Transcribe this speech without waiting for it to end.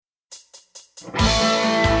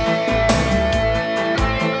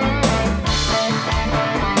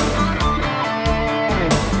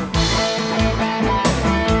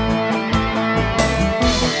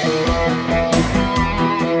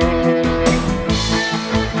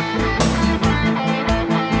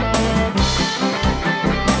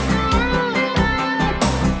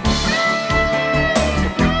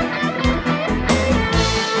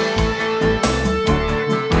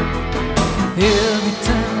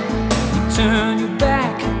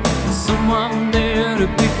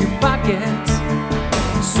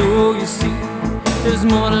So you see, there's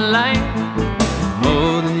more to life,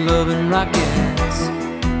 more than love and rockets.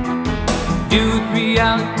 Do with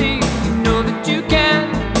reality, you know that you can.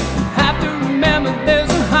 You have to remember there's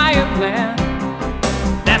a higher plan.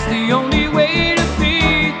 That's the only way to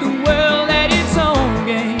beat the world at its own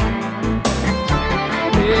game.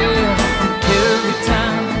 Yeah, every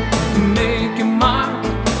time you make your mark,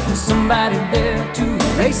 there's somebody there to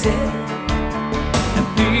erase it. And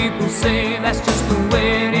people say that's just the way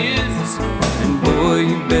it is, and boy,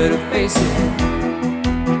 you better face it.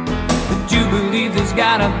 But you believe there's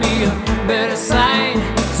gotta be a better side,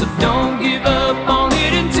 so don't give up on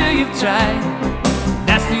it until you've tried.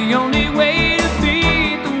 That's the only way to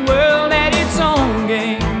beat the world at its own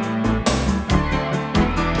game.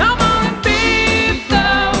 Come on and beat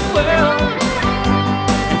the world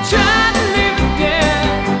and try to live again.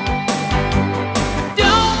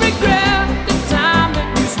 Don't regret the time that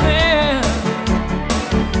you spent.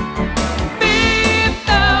 Beat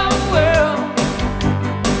the world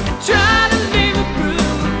and try to leave a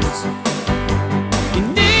bruise. You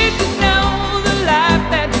need to know the life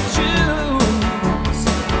that you choose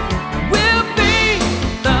will beat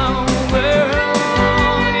the world.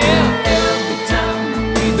 Yeah, every time you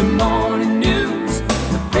read the morning news,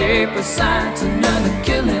 the paper cites another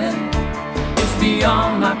killing. It's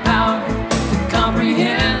beyond my power to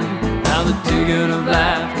comprehend how the ticket of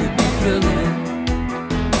life could be filling.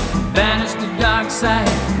 Banish the dark side,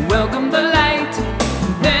 welcome the light,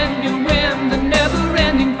 then you win the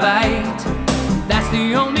never-ending fight. That's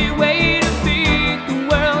the only way to beat the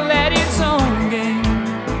world at its own game.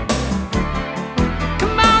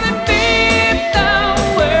 Come on and beat the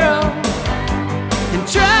world and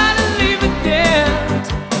try to leave a dent.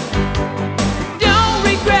 Don't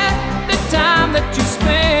regret the time that you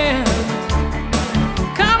spent.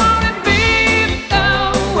 Come on and beat the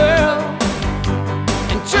world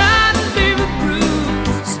and try to leave a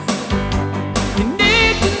bruise. You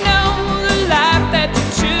need to know the life that you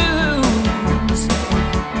choose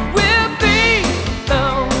will beat the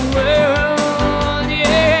world,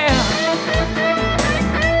 yeah.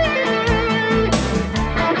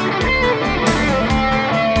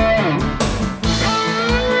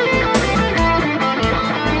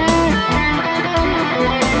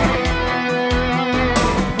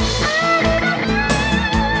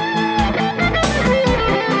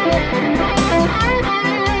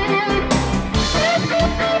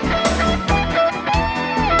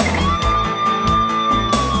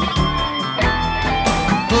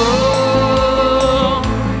 Oh,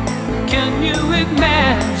 can you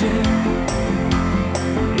imagine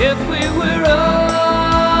if we were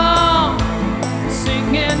all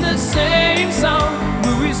singing the same song?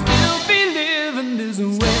 Would we still be living this way?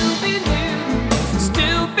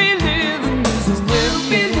 Still be living this way.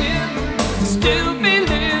 Still be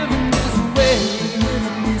living this way.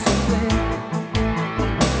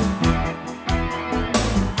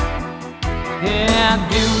 Yeah,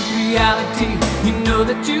 deal with reality, you know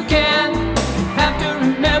that you can. You have to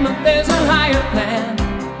remember there's a higher plan.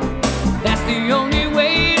 That's the only